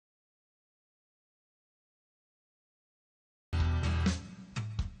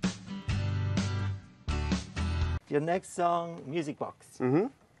Your next song, Music Box. Mm-hmm.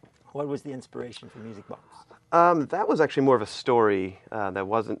 What was the inspiration for Music Box? That was actually more of a story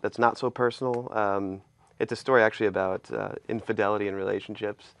that's not so personal. It's a story actually about infidelity in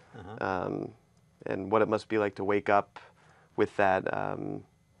relationships, and what it must be like to wake up with that,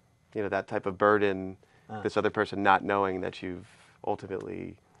 that type of burden, this other person not knowing that you've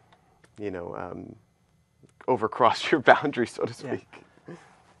ultimately, overcrossed your boundary, so to speak. Yeah.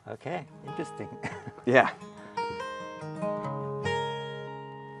 Okay, interesting. Yeah.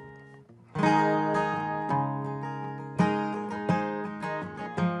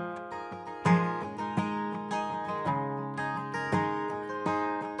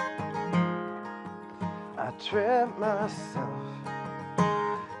 I trip myself,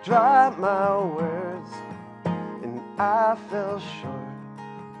 drop my words, and I fell short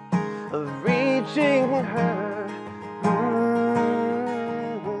of reaching her.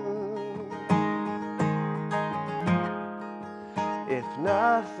 If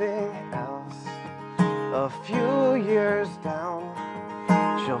nothing else, a few years down,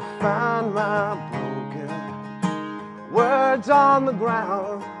 she'll find my broken words on the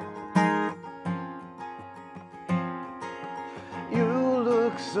ground. You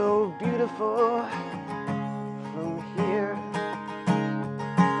look so beautiful from here.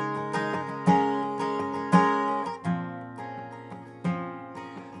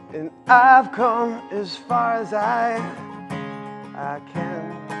 And I've come as far as I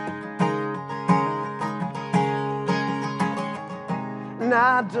can. And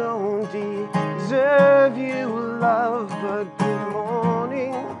I don't deserve you, love, but good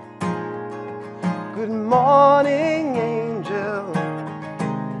morning, angel.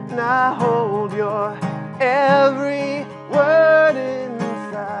 And I hold your every word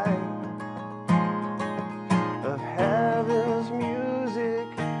inside of heaven's music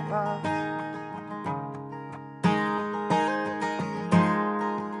box.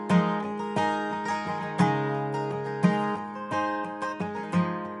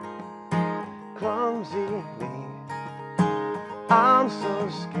 Clumsy me, I'm so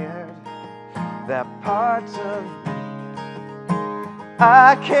scared that parts of me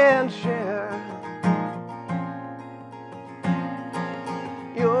I can't share.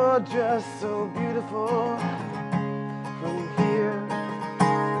 You're just so beautiful from here.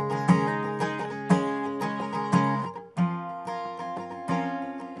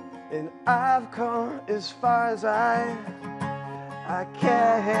 And I've come as far as I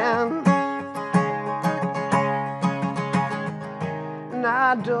can. And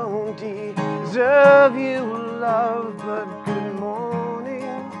I don't deserve you, love, but good morning,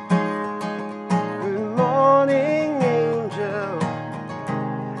 angel.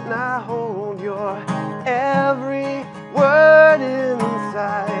 And I hold your every word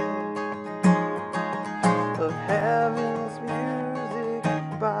inside of heaven's music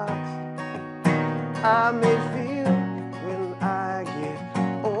box. I may feel when I get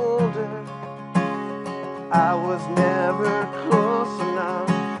older I was never close enough,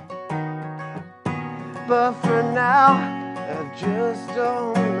 but for now I just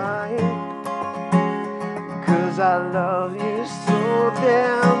don't mind, 'cause I love you so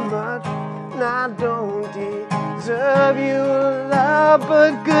damn much. And I don't deserve you, love,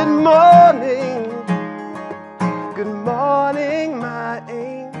 but good morning, my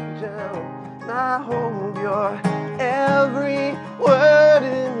angel. And I hold your every word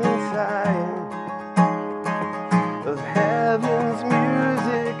inside of heaven's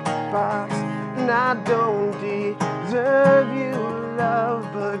music box. And I don't deserve you, love,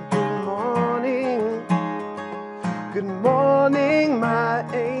 but good morning, my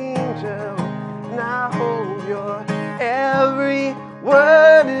angel. And I hold your every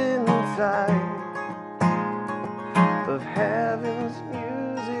word inside of heaven's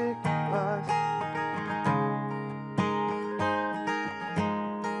music box.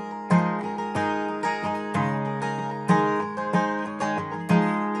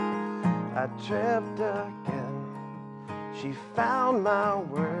 I tripped again, she found my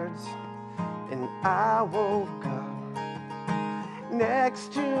words, and I woke up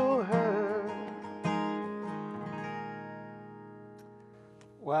next to her.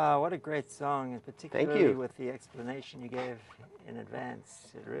 Wow, what a great song, and particularly Thank you. with the explanation you gave in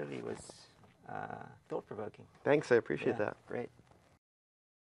advance. It really was thought-provoking. Thanks, I appreciate Yeah, that. great.